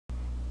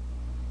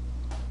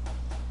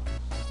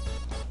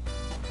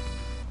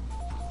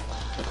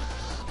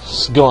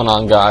What's going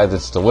on, guys?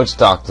 It's the Witch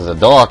Doctor. The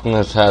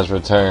Darkness has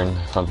returned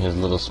from his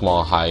little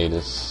small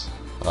hiatus.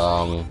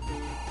 I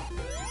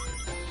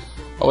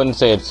wouldn't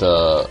say it's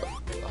a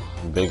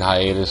big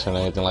hiatus or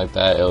anything like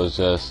that. It was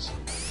just,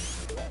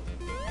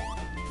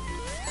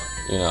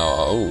 you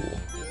know,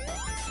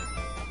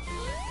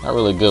 not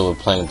really good with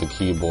playing with the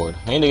keyboard.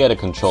 I need to get a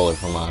controller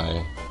for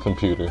my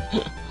computer.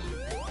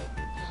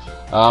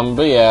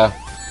 But yeah,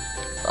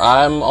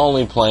 I'm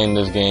only playing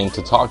this game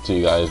to talk to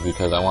you guys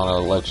because I want to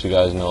let you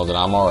guys know that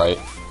I'm alright.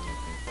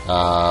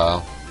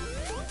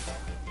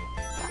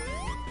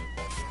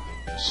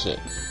 Shit.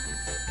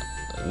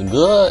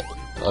 Good?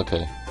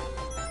 Okay.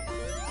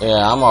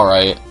 Yeah, I'm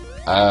alright.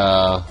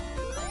 I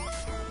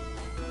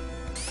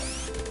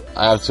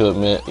have to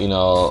admit, you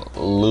know,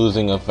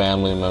 losing a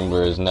family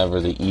member is never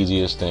the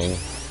easiest thing.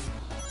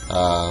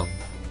 I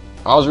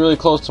was really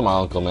close to my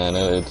uncle, man.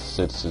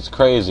 It's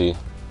crazy.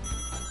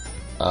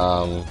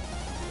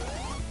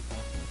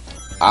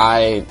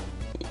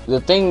 The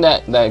thing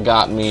that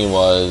got me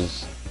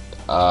was,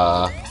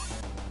 like,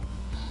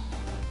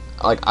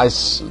 I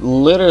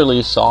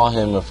literally saw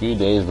him a few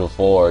days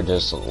before,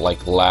 just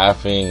like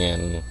laughing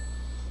and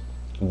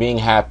being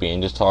happy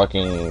and just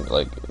talking.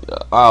 Like,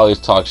 I always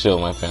talk shit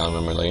with my family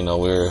member, like, you know,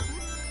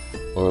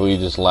 we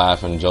just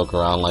laugh and joke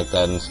around like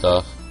that and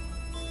stuff.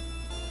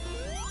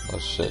 Oh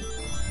shit,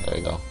 there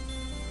you go.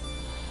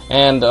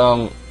 And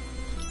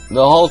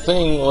the whole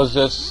thing was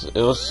just,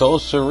 it was so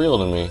surreal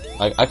to me.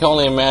 Like, I can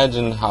only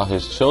imagine how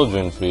his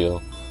children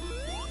feel,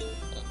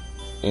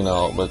 you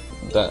know, but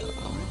that,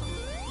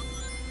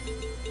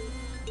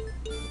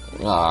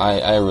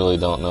 I really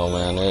don't know,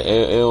 man.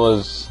 It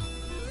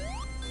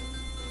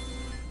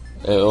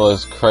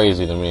was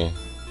crazy to me.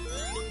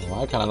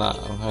 Why can I not?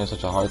 I'm having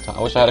such a hard time.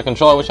 I wish I had a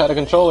controller.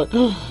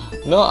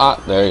 No,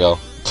 there you go.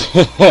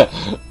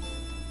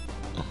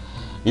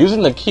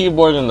 Using the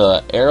keyboard and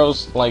the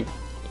arrows, like,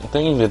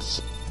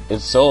 things,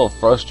 it's so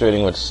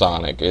frustrating with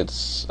Sonic.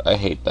 I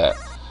hate that.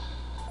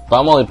 But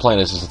I'm only playing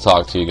this just to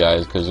talk to you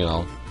guys because, you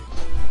know,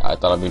 I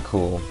thought it'd be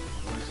cool.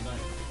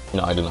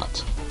 No, I do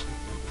not.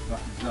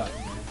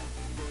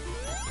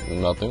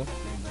 Nothing.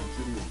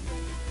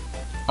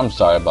 I'm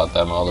sorry about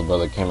that. My older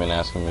brother came in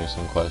asking me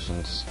some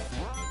questions.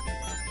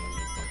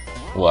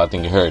 Well, I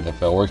think you heard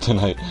if I work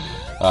tonight.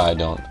 I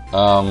don't.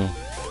 Oh,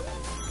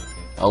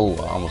 I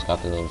almost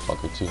got the little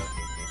fucker too.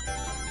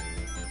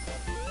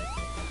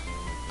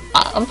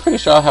 I'm pretty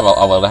sure I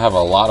would have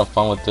a lot of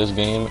fun with this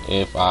game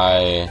if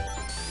I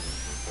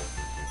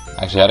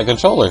actually had a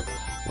controller,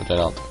 which I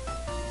don't.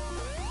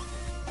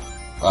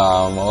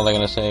 What was I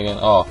gonna say again?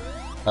 Oh,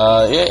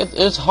 yeah,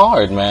 it's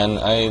hard, man.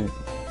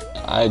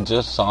 I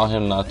just saw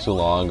him not too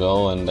long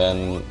ago, and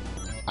then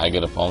I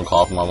get a phone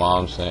call from my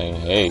mom saying,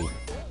 "Hey,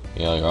 you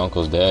know, your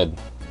uncle's dead."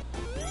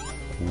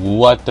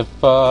 What the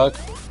fuck?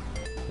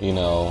 You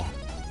know,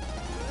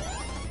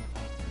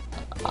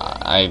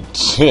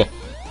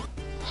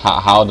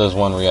 how does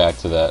one react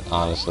to that?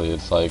 Honestly,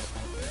 it's like,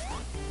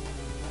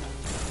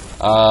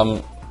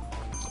 it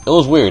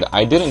was weird.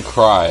 I didn't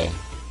cry,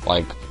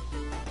 like,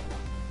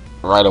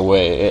 right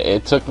away.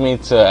 It took me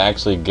to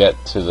actually get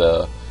to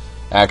the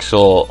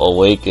actual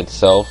awake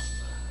itself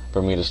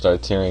for me to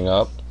start tearing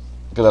up,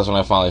 because that's when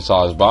I finally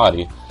saw his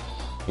body.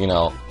 You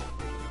know,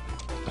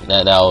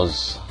 that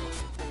was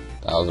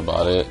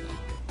about it.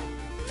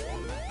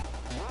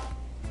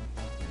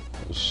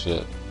 Oh,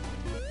 shit.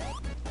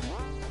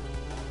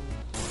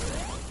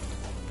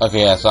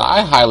 Okay, yeah, so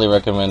I highly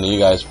recommend that you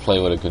guys play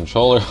with a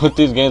controller with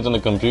these games on the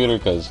computer,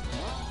 because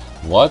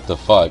what the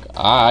fuck?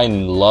 I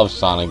love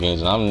Sonic games,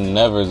 and I'm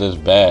never this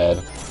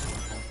bad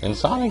in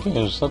Sonic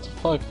games. What the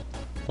fuck?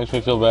 Makes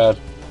me feel bad.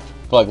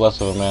 I feel like less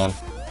of a man.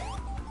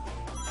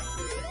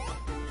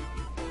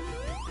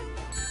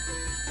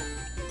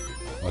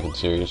 Fucking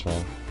serious,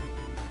 man.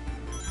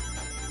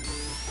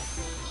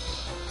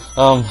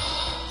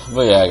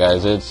 But yeah,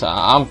 guys,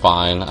 I'm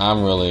fine.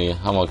 I'm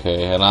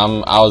okay, and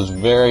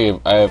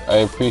I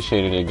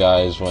appreciated it,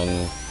 guys,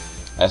 when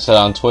I said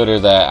on Twitter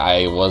that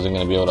I wasn't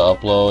gonna be able to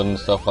upload and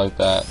stuff like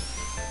that,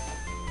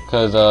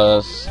 cause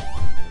oh,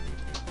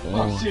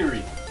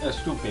 Siri, that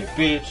stupid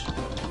bitch.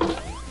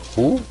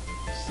 Who?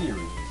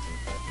 Siri.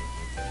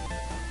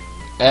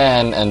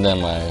 And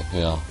then my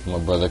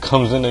brother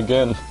comes in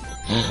again,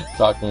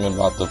 talking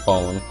about the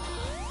phone.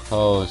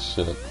 Oh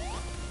shit.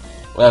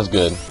 That's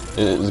good.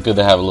 It's good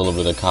to have a little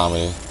bit of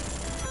comedy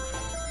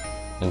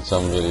in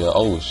some video.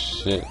 Oh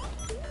shit. I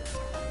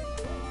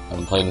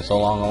haven't played in so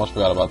long, I almost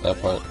forgot about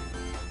that part.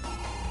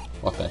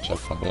 Fuck that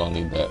checkpoint, we don't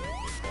need that.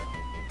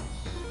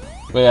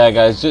 But yeah,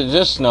 guys,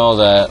 just know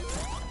that,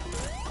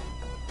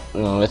 you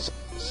know, it's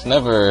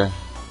never...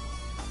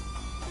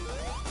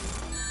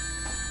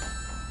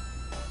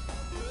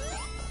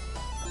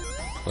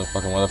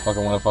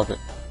 Motherfucker.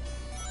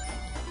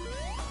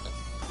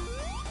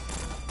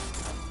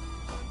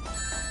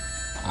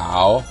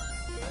 Ow.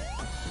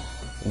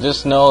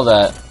 Just know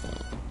that,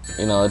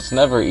 you know, it's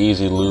never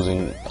easy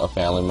losing a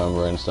family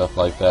member and stuff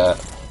like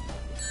that.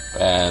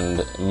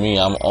 And me,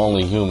 I'm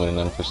only human,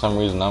 and for some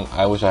reason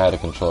I wish I had a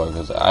controller,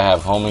 because I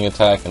have homing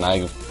attack, and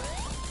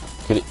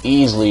could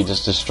easily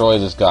just destroy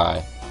this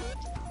guy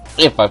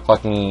if I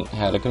fucking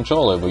had a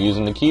controller, but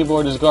using the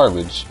keyboard is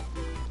garbage.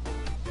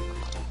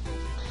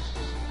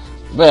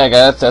 But yeah,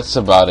 guys, that's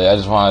about it. I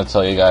just wanted to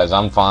tell you guys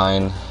I'm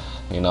fine.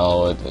 You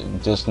know,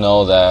 just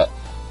know that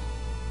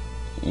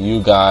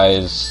you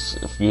guys,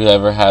 if you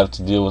ever have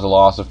to deal with a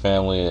loss of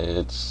family,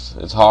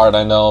 it's hard,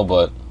 I know,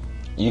 but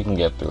you can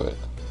get through it.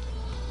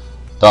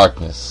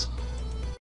 Darkness.